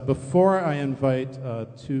Before I invite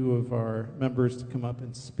two of our members to come up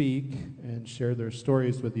and speak and share their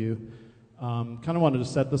stories with you, kind of wanted to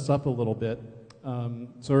set this up a little bit.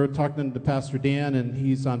 So we're talking to Pastor Dan, and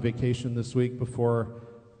he's on vacation this week before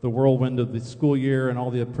the whirlwind of the school year and all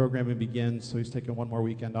the programming begins, so he's taking one more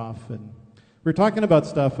weekend off. And we were talking about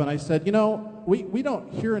stuff, and I said, you know, we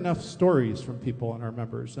don't hear enough stories from people and our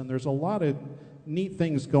members, and there's a lot of neat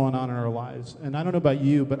things going on in our lives. And I don't know about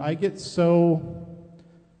you, but I get so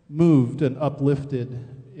moved and uplifted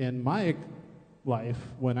in my life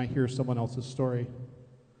when I hear someone else's story.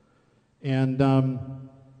 And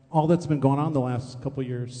all that's been going on the last couple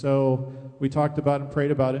years. So we talked about it,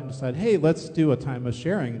 prayed about it, and decided, hey, let's do a time of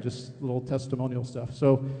sharing, just little testimonial stuff.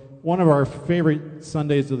 So one of our favorite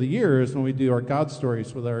Sundays of the year is when we do our God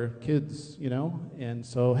stories with our kids, you know. And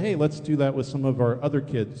so, hey, let's do that with some of our other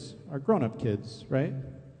kids, our grown-up kids, right?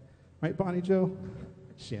 Right, Bonnie Jo?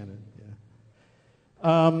 Shannon.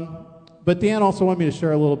 But Dan also wanted me to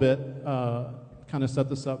share a little bit, kind of set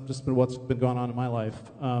this up, just what's been going on in my life.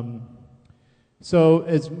 So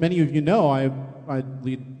as many of you know, I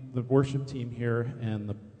lead the worship team here and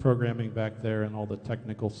the programming back there and all the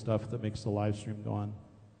technical stuff that makes the live stream go on.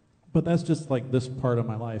 But that's just like this part of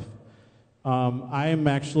my life. I'm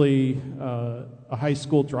actually a high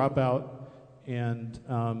school dropout and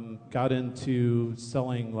got into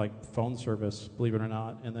selling like phone service, believe it or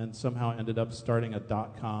not, and then somehow ended up starting a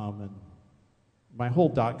 .com, and my whole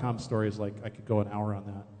 .com story is like I could go an hour on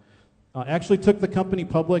that. Actually took the company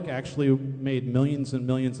public, actually made millions and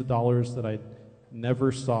millions of dollars that I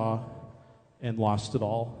never saw and lost it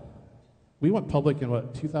all. We went public in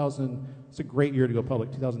what, 2000, it's a great year to go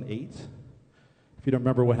public, 2008. If you don't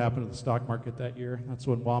remember what happened to the stock market that year, that's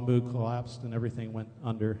when WAMU collapsed and everything went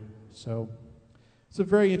under. So it's a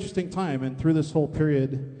very interesting time, and through this whole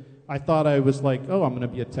period, I thought I was like, oh, I'm going to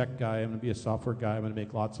be a tech guy, I'm going to be a software guy, I'm going to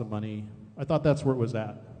make lots of money. I thought that's where it was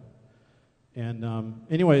at. And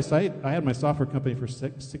anyways, I had my software company for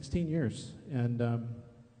 16 years, and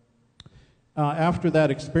after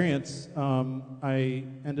that experience, I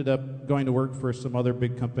ended up going to work for some other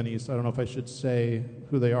big companies. I don't know if I should say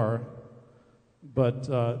who they are,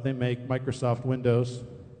 but they make Microsoft Windows,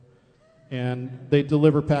 and they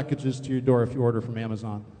deliver packages to your door if you order from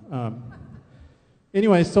Amazon.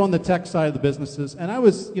 Anyway, so on the tech side of the businesses, and I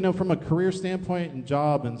was, you know, from a career standpoint and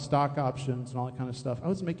job and stock options and all that kind of stuff, I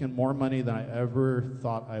was making more money than I ever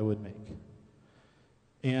thought I would make.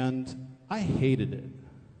 And I hated it.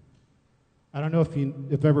 I don't know if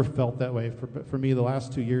you've ever felt that way. For me, the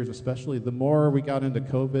last 2 years especially, the more we got into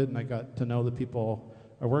COVID and I got to know the people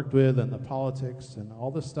I worked with and the politics and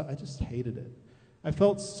all this stuff, I just hated it. I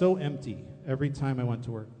felt so empty every time I went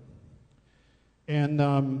to work. And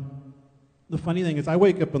the funny thing is, I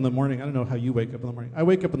wake up in the morning, I don't know how you wake up in the morning, I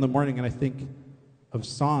wake up in the morning and I think of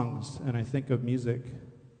songs and I think of music.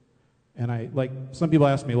 And some people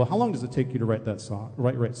ask me, well, how long does it take you to write that song,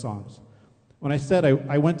 write songs? When I said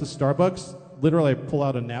I went to Starbucks, literally I pull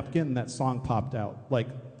out a napkin and that song popped out. Like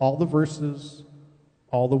all the verses,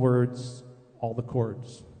 all the words, all the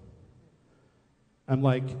chords. I'm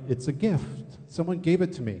like, it's a gift. Someone gave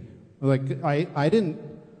it to me. Like, I didn't,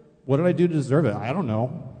 what did I do to deserve it? I don't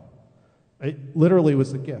know. It literally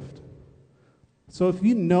was a gift. So if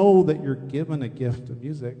you know that you're given a gift of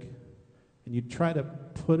music and you try to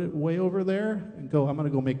put it way over there and go, I'm going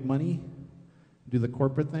to go make money, do the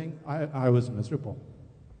corporate thing, I was miserable.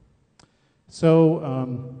 So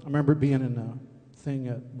I remember being in a thing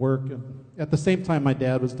at work, and at the same time my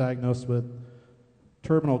dad was diagnosed with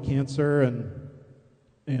terminal cancer,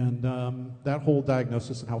 and that whole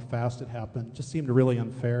diagnosis and how fast it happened just seemed really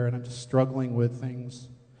unfair, and I'm just struggling with things.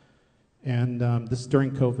 And this is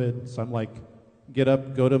during COVID, so I'm like, get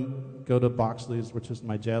up, go to Boxley's, which is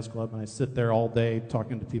my jazz club, and I sit there all day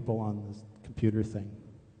talking to people on this computer thing.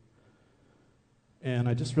 And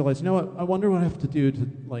I just realized, you know what, I wonder what I have to do to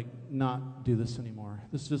like not do this anymore.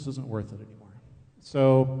 This just isn't worth it anymore.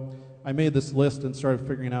 So I made this list and started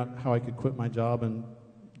figuring out how I could quit my job and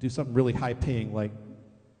do something really high paying, like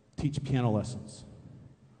teach piano lessons.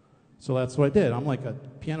 So that's what I did. I'm like a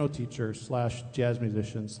piano teacher / jazz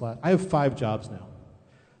musician / I have 5 jobs now.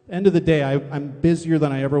 At the end of the day, I'm busier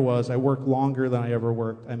than I ever was. I work longer than I ever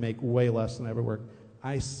worked. I make way less than I ever worked.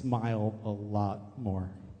 I smile a lot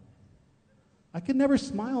more. I could never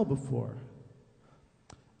smile before.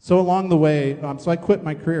 So along the way, so I quit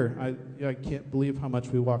my career. I can't believe how much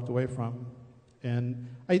we walked away from. And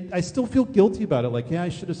I still feel guilty about it. Like, yeah, I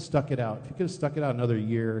should have stuck it out. If you could have stuck it out another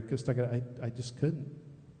year, could have stuck it out, I just couldn't.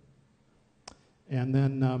 And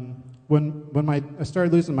then when I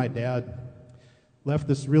started losing my dad, left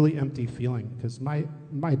this really empty feeling, because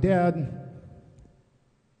my dad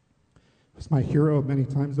was my hero many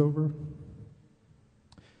times over.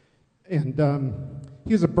 And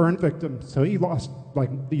he was a burn victim, so he lost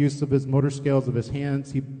the use of his motor skills, of his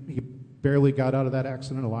hands. He barely got out of that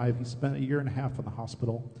accident alive. He spent a year and a half in the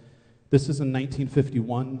hospital. This is in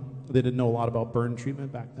 1951. They didn't know a lot about burn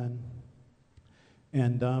treatment back then.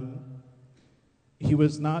 And he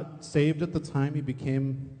was not saved at the time. He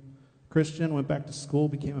became Christian, went back to school,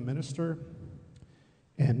 became a minister,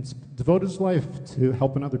 and devoted his life to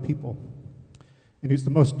helping other people. And he's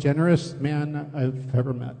the most generous man I've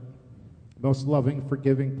ever met. Most loving,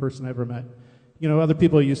 forgiving person I ever met. You know, other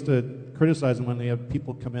people used to criticize him when they have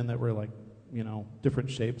people come in that were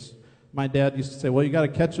different shapes. My dad used to say, well, you got to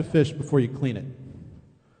catch a fish before you clean it.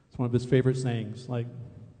 It's one of his favorite sayings.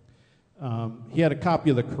 He had a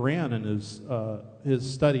copy of the Quran in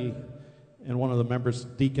his study, and one of the members,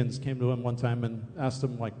 deacons, came to him one time and asked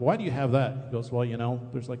him, why do you have that? He goes, well,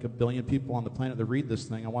 there's 1 billion people on the planet that read this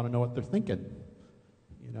thing. I want to know what they're thinking.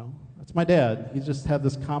 That's my dad. He just had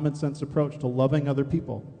this common sense approach to loving other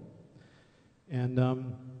people. And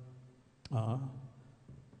I'm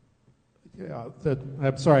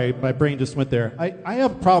sorry, my brain just went there. I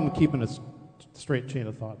have a problem keeping a straight chain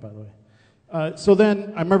of thought, by the way. So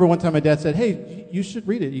then I remember one time my dad said, hey, you should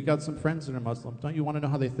read it. You got some friends that are Muslim. Don't you want to know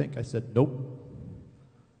how they think? I said, nope.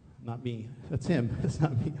 Not me. That's him. It's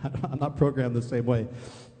not me. I'm not programmed the same way.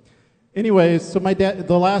 Anyways, so my dad,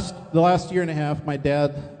 the last year and a half, my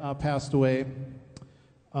dad passed away.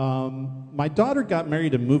 My daughter got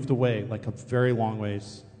married and moved away, a very long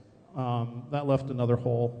ways. That left another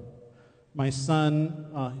hole. My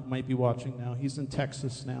son might be watching now. He's in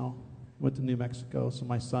Texas now. Went to New Mexico, so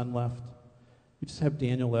my son left. We just have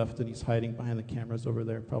Daniel left, and he's hiding behind the cameras over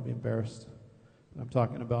there, probably embarrassed that I'm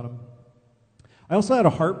talking about him. I also had a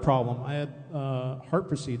heart problem. I had a heart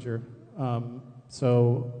procedure.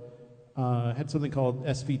 I had something called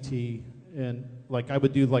SVT, and I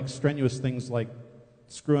would do strenuous things like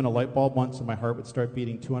screw in a light bulb once, and my heart would start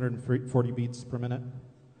beating 240 beats per minute.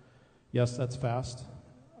 Yes, that's fast.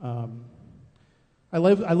 I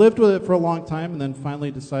lived with it for a long time, and then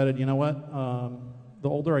finally decided, you know what? The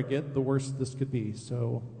older I get, the worse this could be.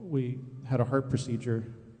 So we had a heart procedure.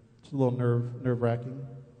 It's a little nerve-wracking.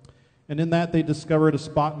 And in that, they discovered a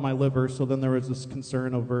spot in my liver, so then there was this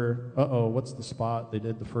concern over, what's the spot? They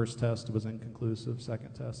did the first test, it was inconclusive,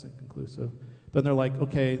 second test, inconclusive. Then they're like,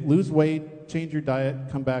 okay, lose weight, change your diet,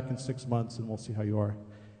 come back in 6 months, and we'll see how you are.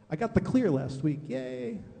 I got the clear last week,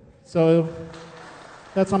 yay! So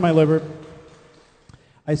that's on my liver.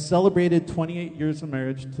 I celebrated 28 years of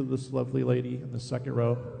marriage to this lovely lady in the second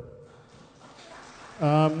row.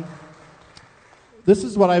 This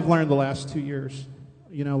is what I've learned the last 2 years.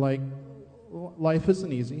 Life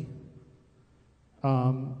isn't easy.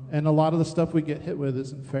 And a lot of the stuff we get hit with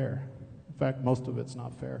isn't fair. In fact, most of it's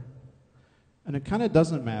not fair. And it kind of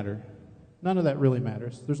doesn't matter. None of that really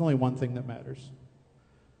matters. There's only one thing that matters,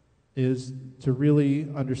 is to really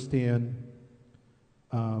understand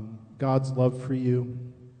God's love for you.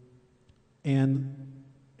 And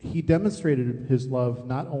he demonstrated his love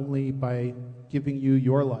not only by giving you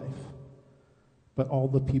your life, but all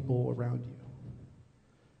the people around you.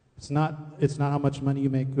 It's not how much money you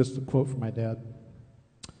make. This is a quote from my dad.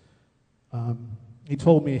 He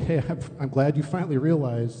told me, hey, I'm glad you finally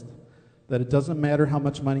realized that it doesn't matter how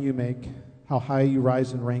much money you make, how high you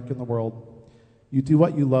rise in rank in the world. You do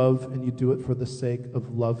what you love, and you do it for the sake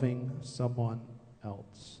of loving someone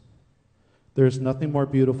else. There's nothing more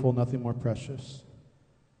beautiful, nothing more precious.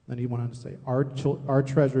 Then he went on to say, our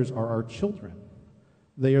treasures are our children.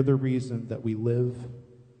 They are the reason that we live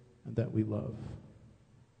and that we love.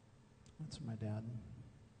 That's my dad.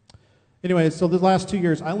 Anyway, so the last 2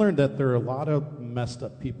 years, I learned that there are a lot of messed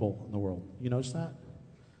up people in the world. You notice that?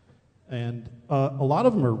 And a lot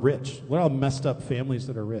of them are rich. A lot of messed up families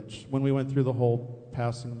that are rich. When we went through the whole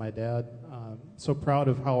passing of my dad, so proud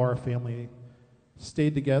of how our family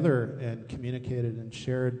stayed together and communicated and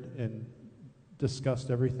shared and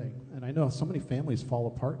discussed everything. And I know so many families fall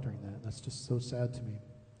apart during that. And that's just so sad to me.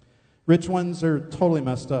 Rich ones are totally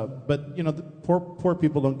messed up, but the poor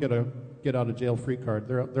people don't get a get out of jail free card.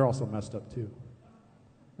 They're also messed up too,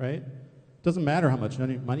 right? It doesn't matter how much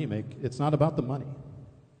money you make. It's not about the money.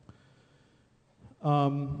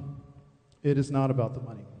 It is not about the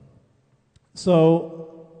money.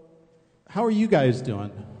 So, how are you guys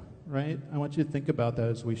doing? Right? I want you to think about that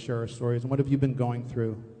as we share our stories. And what have you been going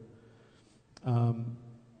through?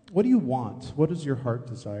 What do you want? What is your heart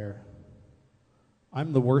desire?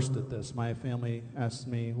 I'm the worst at this. My family asks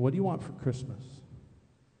me, what do you want for Christmas?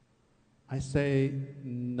 I say,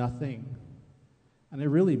 nothing. And I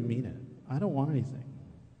really mean it. I don't want anything.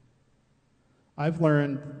 I've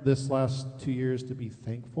learned this last 2 years to be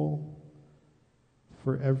thankful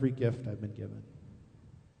for every gift I've been given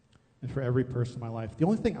and for every person in my life. The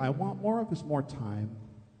only thing I want more of is more time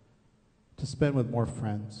to spend with more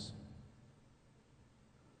friends.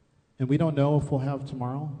 And we don't know if we'll have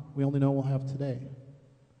tomorrow. We only know we'll have today.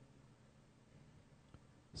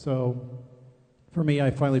 So, for me, I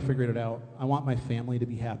finally figured it out. I want my family to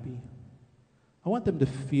be happy. I want them to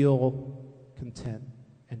feel content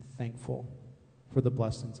and thankful for the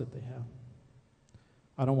blessings that they have.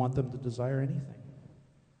 I don't want them to desire anything.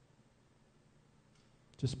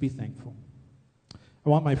 Just be thankful. I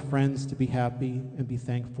want my friends to be happy and be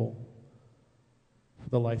thankful for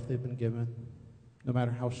the life they've been given, no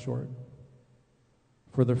matter how short.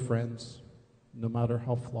 For their friends, no matter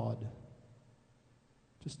how flawed.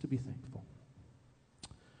 Just to be thankful.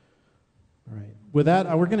 All right. With that,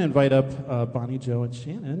 we're going to invite up Bonnie, Joe, and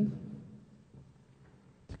Shannon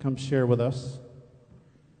to come share with us.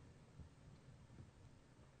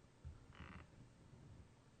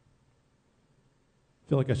 I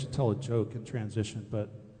feel like I should tell a joke in transition, but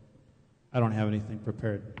I don't have anything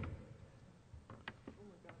prepared.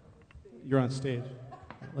 You're on stage.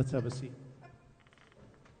 Let's have a seat.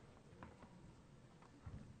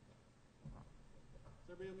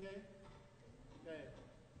 Is everybody okay? Okay.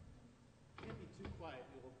 Can't be too quiet.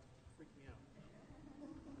 You'll freak me out.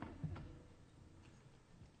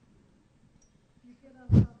 You get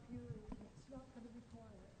up here, it's not going to be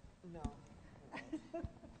quiet. No.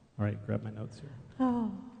 All right, grab my notes here.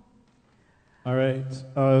 Oh. All right.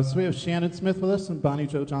 So we have Shannon Smith with us and Bonnie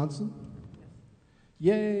Jo Johnson.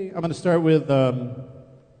 Yay! I'm going to start with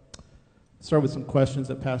some questions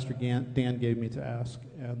that Pastor Dan gave me to ask,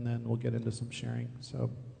 and then we'll get into some sharing. So,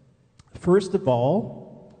 first of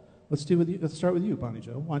all, let's start with you, Bonnie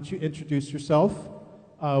Jo. Why don't you introduce yourself?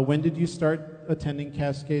 When did you start attending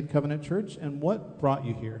Cascade Covenant Church, and what brought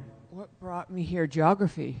you here? What brought me here?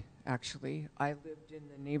 Geography, actually. I lived in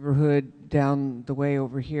the neighborhood down the way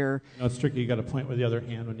over here. No, it's tricky. You got to point with the other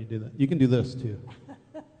hand when you do that. You can do this too,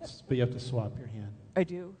 but you have to swap your hand. I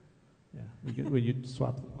do. Yeah, will you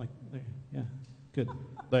swap them like there? Yeah, good.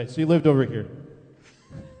 All right, so you lived over here.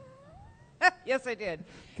 Yes, I did.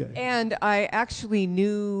 Okay. And I actually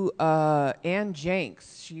knew Ann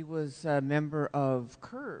Jenks. She was a member of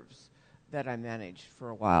Curves that I managed for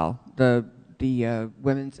a while, the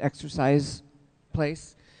women's exercise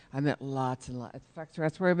place. I met lots and lots. In fact,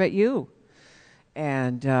 that's where I met you.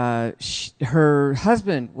 And her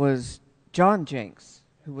husband was John Jenks,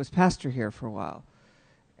 who was pastor here for a while.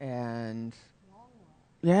 And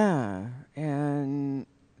yeah, and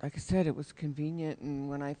like I said, it was convenient. And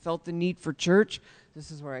when I felt the need for church, this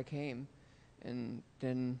is where I came. And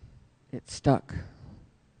then it stuck.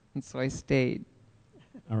 And so I stayed.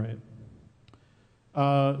 All right.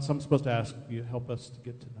 So I'm supposed to ask you, help us to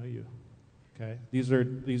get to know you. Okay. These are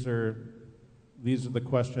the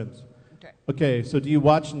questions. Okay. Okay. So do you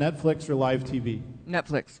watch Netflix or live TV?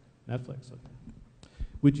 Netflix. Netflix. Okay.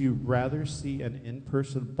 Would you rather see an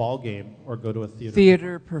in-person ball game or go to a theater?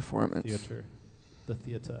 Theater performance. Theater. The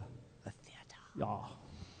theater. The theater.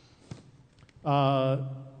 Yeah.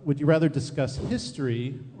 Would you rather discuss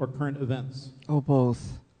history or current events? Oh,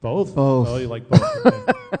 both. Both? Both. Oh, you like both.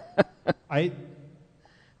 Okay.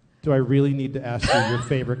 Do I really need to ask you your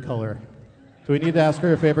favorite color? Do we need to ask her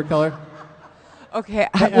your favorite color? Okay.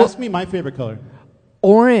 Hey, ask me my favorite color.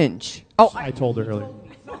 Orange. Oh, I told her earlier.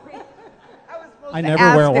 I to never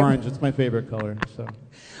ask wear him. orange. It's my favorite color. So.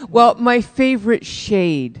 Well, my favorite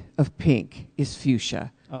shade of pink is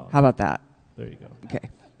fuchsia. Oh. How about that? There you go. Okay.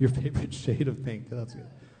 Your favorite shade of pink. That's good.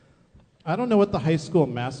 I don't know what the high school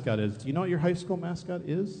mascot is. Do you know what your high school mascot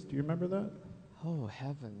is? Do you remember that? Oh,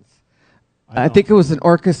 heavens. I I think it was an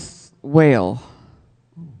orcas whale.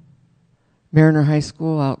 Mariner High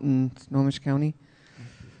School out in Snohomish County.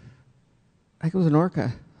 I think it was an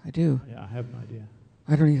orca. I do. Yeah, I have no idea.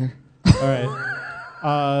 I don't either. All right.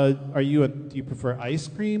 Do you prefer ice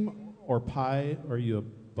cream or pie, or are you a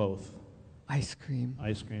both? Ice cream.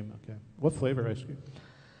 Ice cream, okay. What flavor ice cream?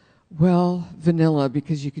 Well, vanilla,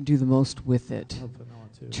 because you can do the most with it. I love vanilla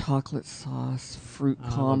too. Chocolate sauce, fruit I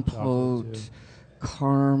love chocolate, compote, too.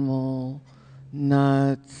 caramel,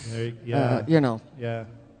 nuts. Yeah. You know. Yeah.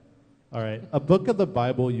 All right. A book of the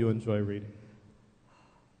Bible you enjoy reading?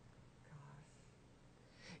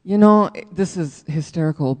 You know, this is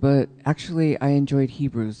hysterical, but actually I enjoyed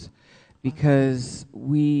Hebrews because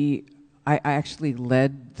I actually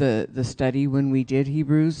led the study when we did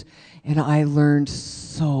Hebrews, and I learned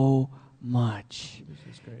so much.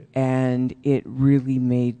 This is great. And it really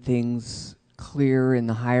made things clear in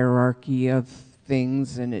the hierarchy of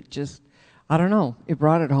things, and it just, I don't know, it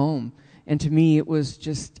brought it home. And to me, it was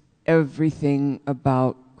just everything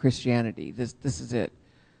about Christianity. This is it.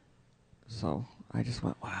 So I just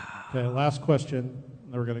went, wow. Okay, last question.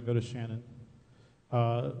 Then we're going to go to Shannon.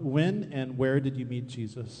 When and where did you meet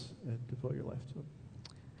Jesus and devote your life to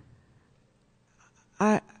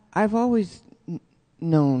him? I've always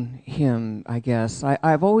known him, I guess.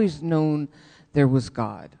 I've always known there was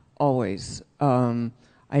God, always.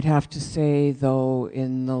 I'd have to say, though,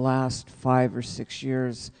 in the last 5 or 6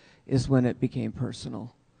 years is when it became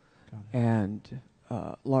personal, and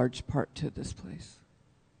large part to this place.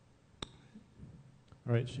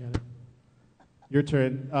 All right, Shannon. Your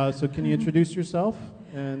turn. So can you introduce yourself?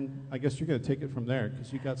 And I guess you're going to take it from there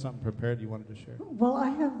because you got something prepared you wanted to share. Well, I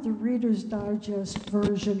have the Reader's Digest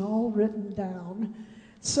version all written down.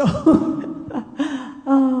 So,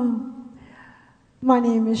 my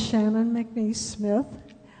name is Shannon McNeese Smith.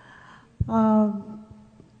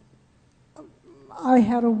 I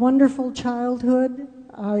had a wonderful childhood.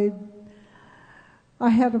 I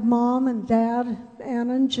had a mom and dad,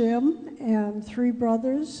 Ann and Jim, and 3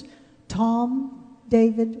 brothers, Tom,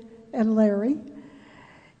 David, and Larry.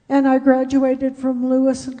 And I graduated from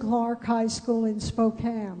Lewis and Clark High School in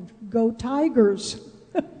Spokane. Go Tigers!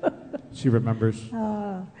 She remembers.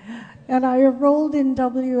 And I enrolled in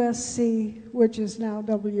WSC, which is now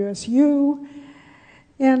WSU.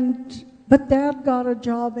 But Dad got a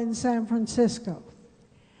job in San Francisco.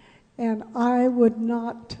 And I would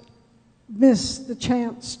not miss the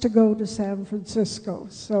chance to go to San Francisco.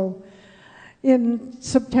 So in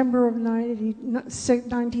September of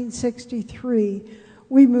 1963,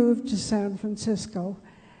 we moved to San Francisco.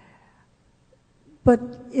 But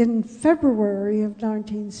in February of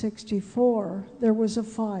 1964, there was a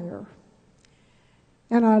fire.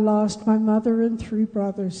 And I lost my mother and 3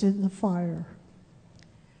 brothers in the fire.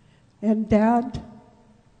 And Dad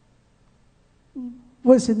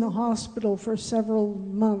was in the hospital for several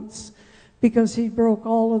months because he broke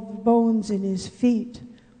all of the bones in his feet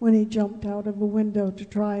when he jumped out of a window to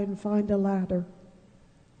try and find a ladder.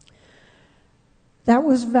 That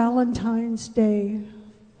was Valentine's Day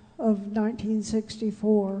of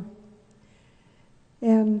 1964.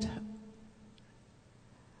 And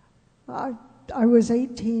I was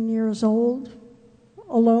 18 years old,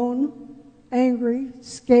 alone, angry,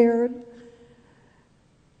 scared,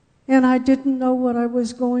 and I didn't know what I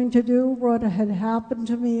was going to do, what had happened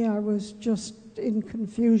to me. I was just in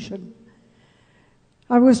confusion.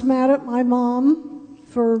 I was mad at my mom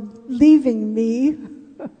for leaving me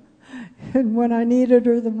and when I needed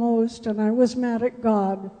her the most, and I was mad at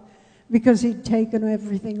God because he'd taken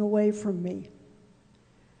everything away from me.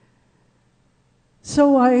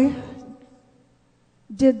 So I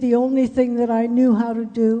did the only thing that I knew how to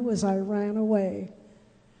do, was I ran away.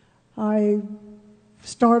 I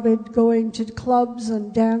started going to clubs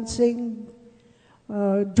and dancing,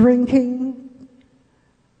 drinking.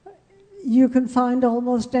 You can find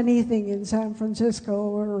almost anything in San Francisco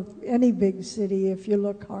or any big city if you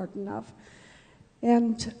look hard enough.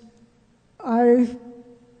 And I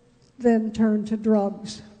then turned to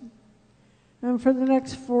drugs. And for the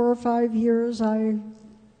next 4 or 5 years, I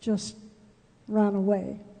just ran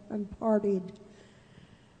away and partied.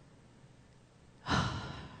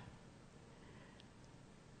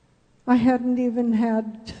 I hadn't even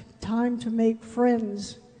had time to make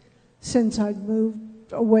friends since I'd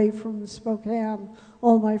moved away from Spokane.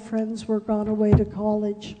 All my friends were gone away to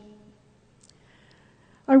college.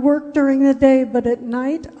 I worked during the day, but at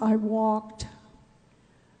night I walked.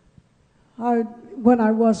 When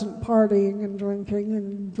I wasn't partying and drinking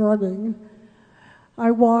and drugging,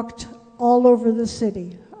 I walked all over the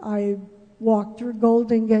city. I walked through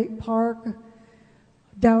Golden Gate Park,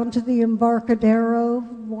 down to the Embarcadero,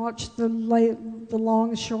 watched the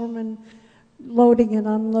longshoremen loading and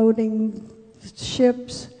unloading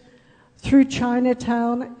ships, through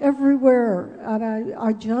Chinatown, everywhere. And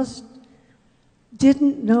I just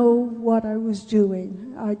didn't know what I was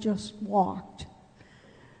doing. I just walked.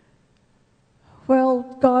 Well,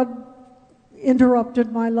 God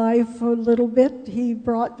interrupted my life a little bit. He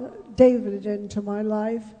brought David into my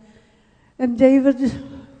life. And David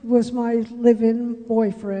was my live-in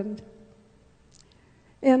boyfriend.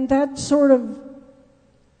 And that sort of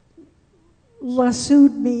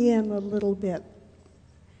lassoed me in a little bit.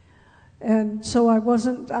 And so I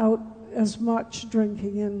wasn't out as much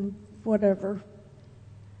drinking and whatever.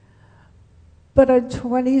 But at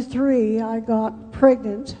 23, I got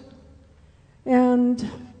pregnant. And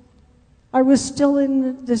I was still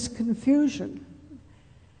in this confusion.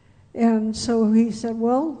 And so he said,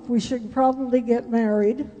 well, we should probably get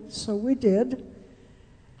married. So we did.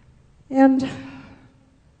 And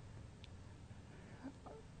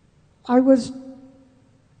I was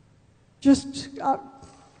just,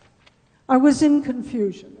 I was in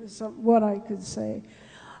confusion, is what I could say.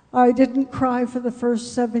 I didn't cry for the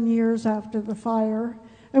first 7 years after the fire.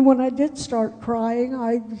 And when I did start crying,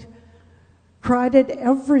 I cried at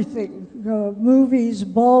everything, movies,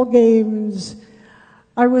 ball games.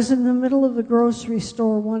 I was in the middle of the grocery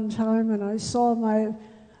store one time and I saw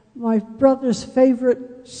my brother's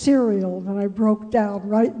favorite cereal and I broke down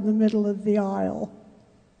right in the middle of the aisle.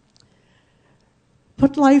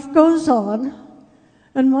 But life goes on,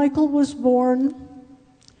 and Michael was born,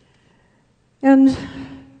 and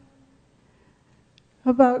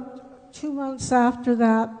about 2 months after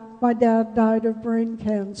that, my dad died of brain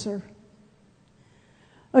cancer.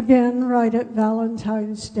 Again, right at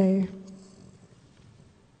Valentine's Day.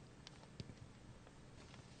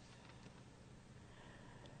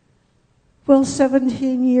 Well,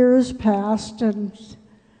 17 years passed, and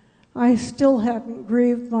I still hadn't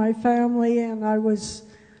grieved my family, and I was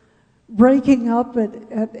breaking up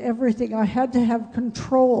at everything. I had to have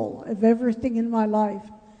control of everything in my life.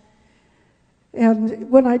 And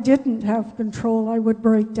when I didn't have control, I would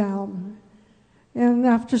break down. And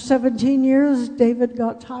after 17 years, David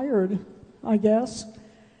got tired, I guess,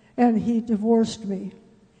 and he divorced me.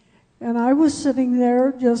 And I was sitting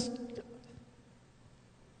there just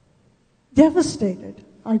devastated.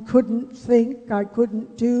 I couldn't think, I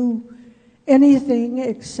couldn't do anything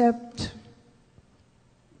except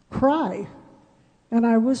cry. And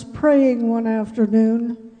I was praying one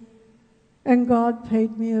afternoon, and God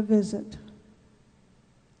paid me a visit.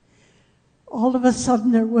 All of a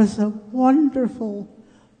sudden, there was a wonderful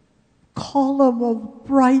column of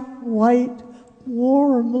bright white,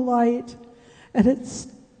 warm light, and it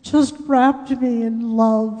just wrapped me in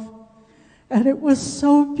love. And it was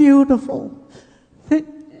so beautiful.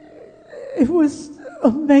 It was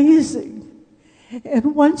amazing.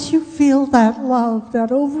 And once you feel that love, that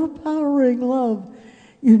overpowering love,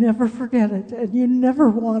 you never forget it, and you never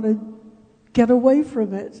want to get away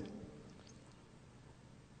from it.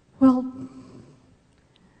 Well,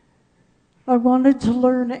 I wanted to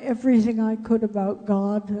learn everything I could about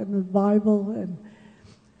God and the Bible, and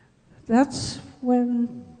that's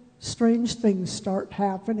when strange things start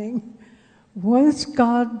happening. Once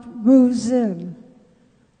God moves in,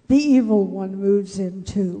 the evil one moves in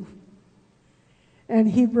too. And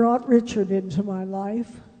he brought Richard into my life.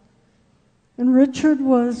 And Richard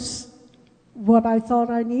was what I thought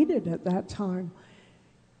I needed at that time.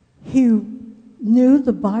 He knew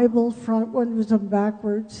the Bible frontwards and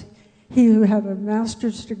backwards. He had a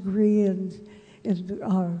master's degree in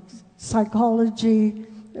psychology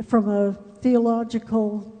from a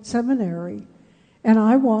theological seminary. And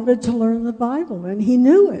I wanted to learn the Bible, and he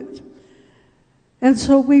knew it. And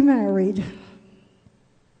so we married.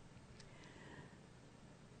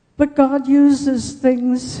 But God uses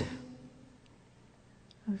things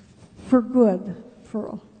for good,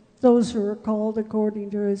 for those who are called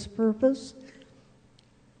according to his purpose.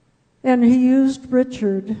 And he used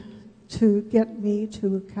Richard to get me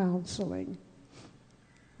to counseling.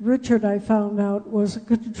 Richard, I found out, was a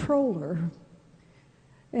controller.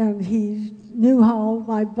 And he knew how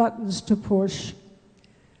my buttons to push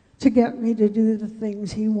to get me to do the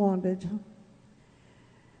things he wanted.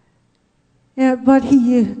 But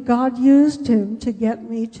God used him to get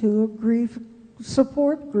me to a grief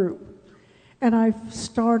support group. And I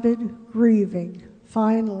started grieving,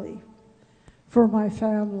 finally, for my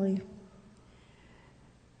family.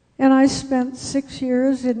 And I spent 6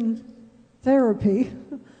 years in therapy,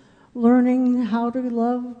 learning how to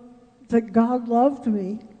love, that God loved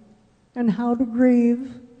me, and how to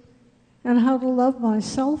grieve, and how to love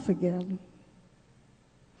myself again.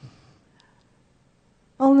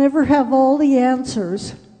 I'll never have all the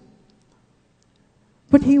answers,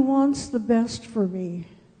 but he wants the best for me.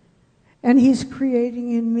 And he's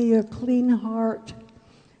creating in me a clean heart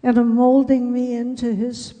and molding me into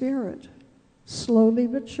his spirit, slowly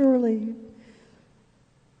but surely.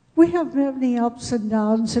 We have many ups and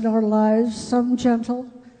downs in our lives, some gentle,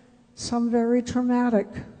 some very traumatic.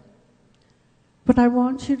 But I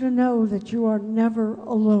want you to know that you are never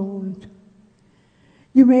alone.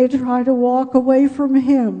 You may try to walk away from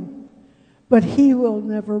him, but he will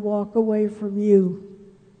never walk away from you.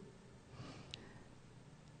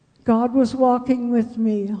 God was walking with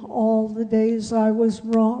me all the days I was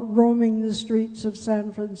roaming the streets of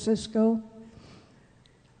San Francisco.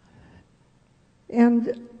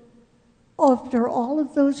 And after all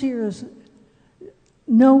of those years,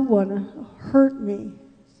 no one hurt me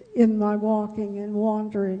in my walking and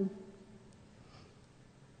wandering.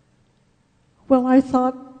 Well, I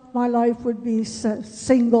thought my life would be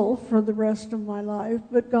single for the rest of my life,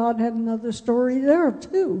 but God had another story there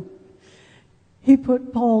too. He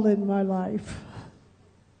put Paul in my life.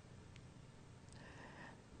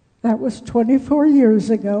 That was 24 years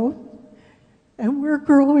ago, and we're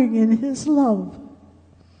growing in His love.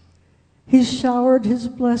 He showered His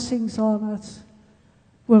blessings on us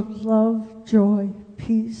with love, joy,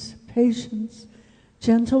 peace, patience,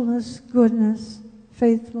 gentleness, goodness,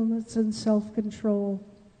 faithfulness, and self-control.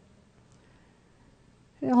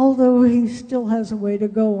 Although He still has a way to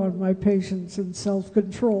go on my patience and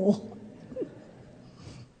self-control.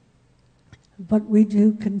 But we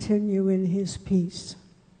do continue in His peace.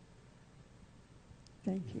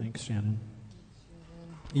 Thank you. Thanks, Shannon.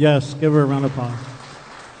 Yes, give her a round of applause.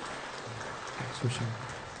 Thanks for sharing.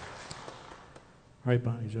 All right,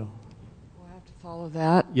 Bonnie Jo. We'll have to follow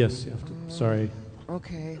that. Yes, you have to. Sorry.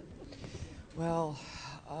 Okay. Well,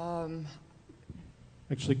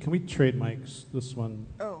 Actually, can we trade mics? This one.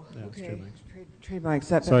 oh, Yeah, let's okay. trade mics. Trade mics.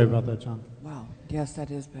 That Sorry better? about that, John. Wow. Yes,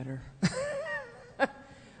 that is better.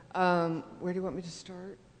 Where do you want me to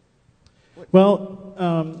start? Well,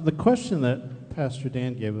 the question that Pastor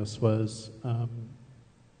Dan gave us was,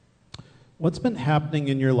 what's been happening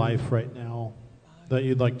in your life right now that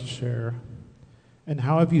you'd like to share? And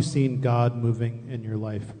how have you seen God moving in your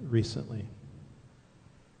life recently?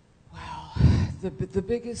 Wow. The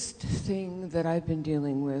biggest thing that I've been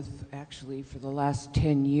dealing with, actually, for the last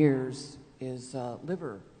 10 years is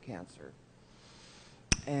liver cancer.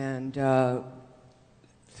 And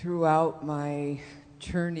throughout my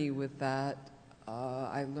journey with that,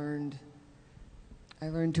 I learned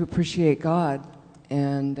to appreciate God,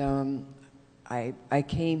 and I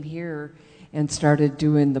came here and started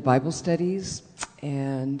doing the Bible studies,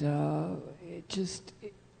 and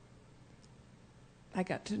I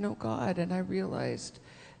got to know God, and I realized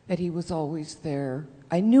that He was always there.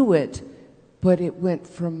 I knew it, but it went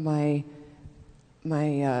from my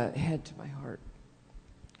head to my heart,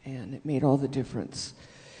 and it made all the difference.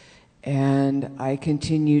 And I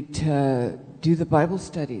continued to do the Bible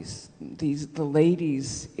studies. The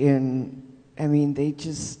ladies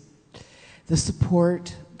the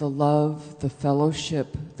support, the love, the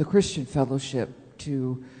fellowship, the Christian fellowship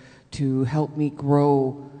to help me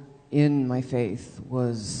grow in my faith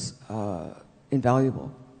was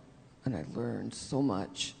invaluable. And I learned so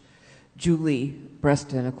much. Julie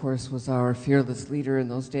Breston, of course, was our fearless leader in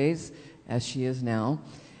those days, as she is now.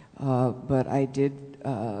 But I did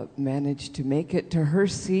manage to make it to her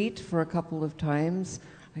seat for a couple of times.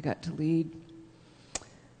 I got to lead a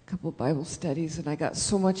couple of Bible studies, and I got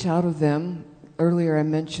so much out of them. Earlier I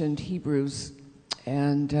mentioned Hebrews,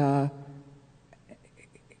 and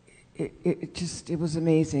it was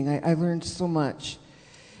amazing. I learned so much.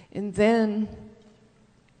 And then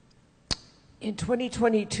in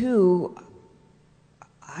 2022,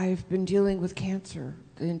 I've been dealing with cancer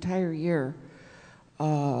the entire year.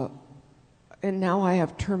 And now I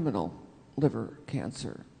have terminal liver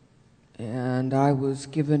cancer. And I was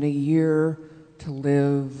given a year to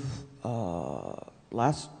live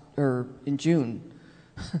in June,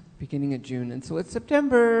 beginning of June. And so it's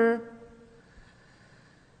September.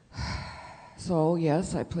 So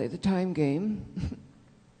yes, I play the time game.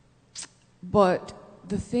 But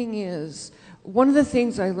the thing is, one of the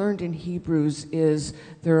things I learned in Hebrews is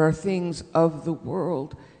there are things of the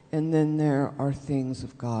world, and then there are things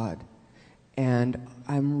of God. And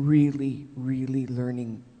I'm really, really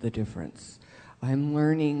learning the difference. I'm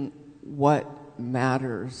learning what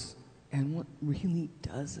matters and what really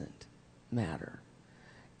doesn't matter.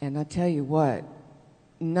 And I tell you what,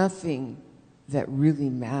 nothing that really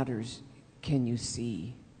matters can you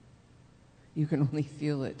see. You can only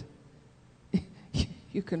feel it.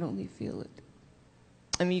 You can only feel it.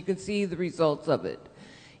 I mean, you can see the results of it.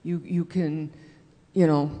 You can,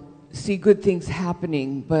 see good things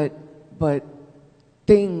happening, but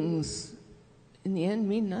things in the end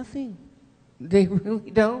mean nothing. They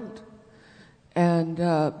really don't. And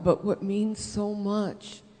but what means so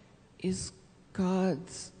much is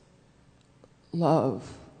God's love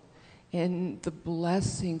and the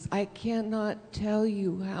blessings. I cannot tell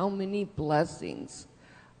you how many blessings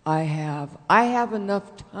I have. I have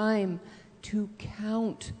enough time to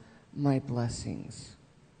count my blessings.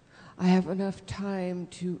 I have enough time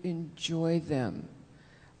to enjoy them,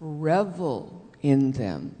 revel in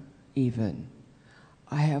them even.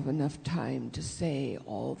 I have enough time to say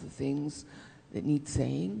all the things that need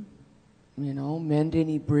saying, mend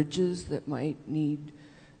any bridges that might need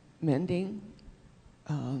mending.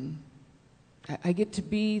 I get to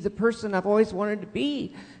be the person I've always wanted to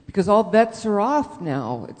be because all bets are off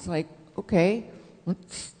now. It's like, okay,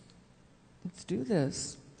 let's do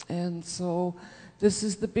this. And so this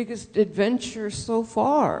is the biggest adventure so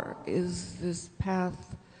far, is this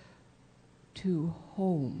path to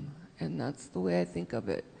home. And that's the way I think of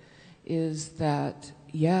it, is that,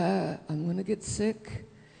 yeah, I'm going to get sick.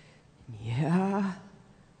 Yeah,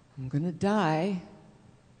 I'm going to die.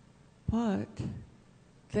 But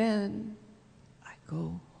then I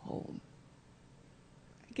go home.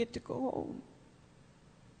 I get to go home.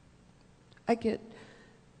 I get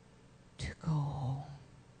to go home.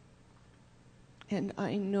 And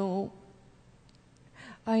I know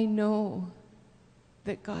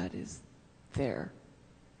that God is there.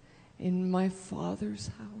 In my Father's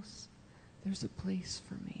house, there's a place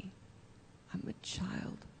for me. I'm a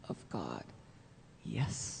child of God.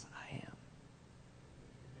 Yes, I am.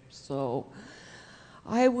 So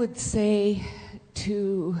I would say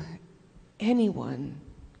to anyone,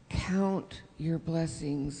 count your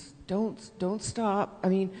blessings. Don't stop. I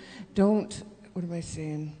mean, what am I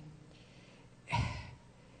saying?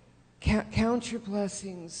 Count your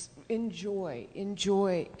blessings.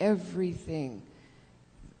 Enjoy everything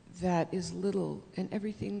that is little and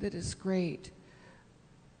everything that is great.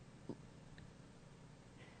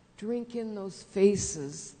 Drink in those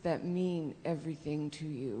faces that mean everything to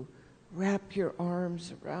you. Wrap your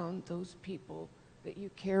arms around those people that you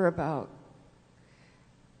care about.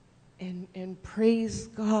 And praise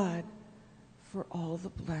God for all the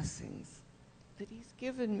blessings that He's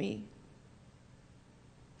given me.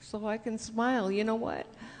 So I can smile. You know what?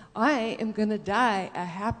 I am going to die a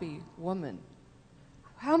happy woman.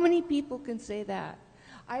 How many people can say that?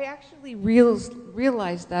 I actually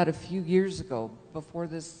realized that a few years ago, before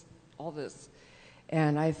all this.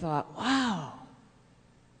 And I thought, wow,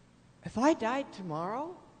 if I died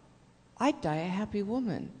tomorrow, I'd die a happy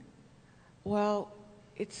woman. Well,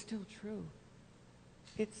 it's still true.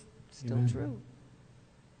 It's still Amen. true.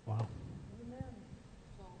 Wow. Amen.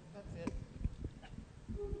 So that's it.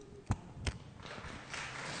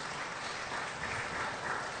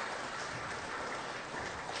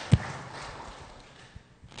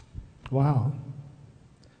 Wow.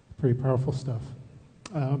 Pretty powerful stuff.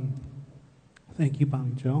 Thank you,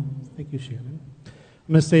 Bonnie Jo. Thank you, Shannon. I'm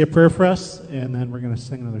going to say a prayer for us, and then we're going to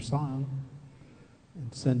sing another song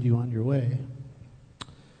and send you on your way.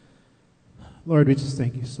 Lord, we just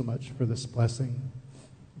thank you so much for this blessing,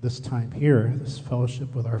 this time here, this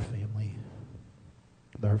fellowship with our family,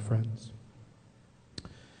 with our friends.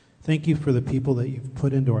 Thank you for the people that you've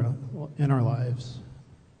put in our lives,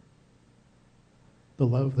 the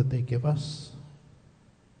love that they give us.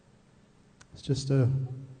 It's just a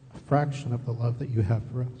fraction of the love that you have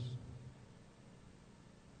for us.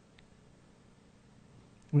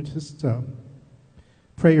 We just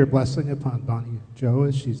pray your blessing upon Bonnie Jo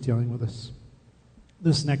as she's dealing with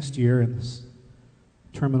this next year and this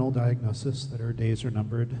terminal diagnosis, that her days are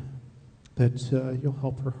numbered, that you'll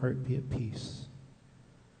help her heart be at peace,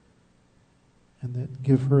 and that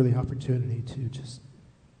give her the opportunity to just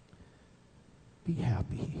be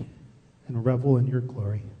happy and revel in your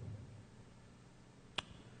glory.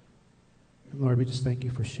 And Lord, we just thank you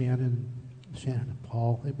for Shannon and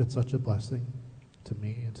Paul. They've been such a blessing to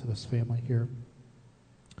me and to this family here.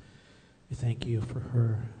 We thank you for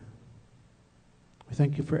her. We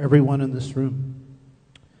thank you for everyone in this room,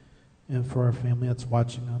 and for our family that's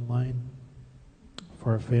watching online,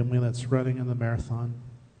 for our family that's running in the marathon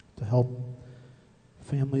to help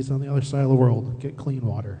families on the other side of the world get clean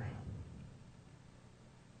water.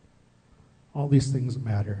 All these things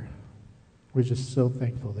matter. We're just so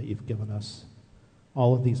thankful that you've given us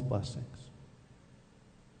all of these blessings.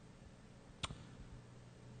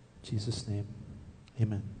 In Jesus' name,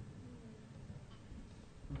 amen.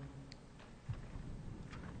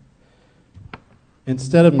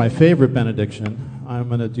 Instead of my favorite benediction, I'm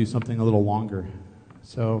going to do something a little longer.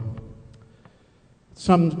 So,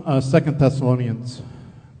 some 2 Thessalonians,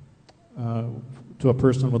 to a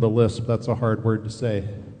person with a lisp, that's a hard word to say,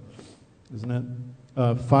 isn't it?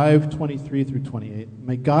 5:23 through 28.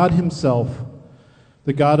 May God himself,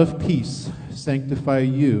 the God of peace, sanctify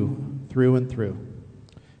you through and through.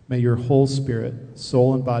 May your whole spirit,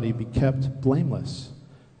 soul, and body be kept blameless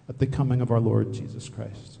at the coming of our Lord Jesus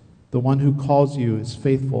Christ. The one who calls you is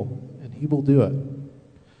faithful, and he will do it.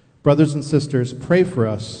 Brothers and sisters, pray for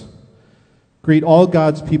us. Greet all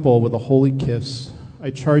God's people with a holy kiss.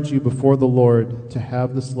 I charge you before the Lord to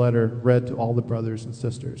have this letter read to all the brothers and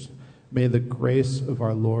sisters. May the grace of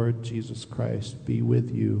our Lord Jesus Christ be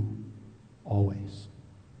with you always.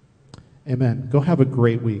 Amen. Go have a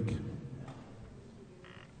great week.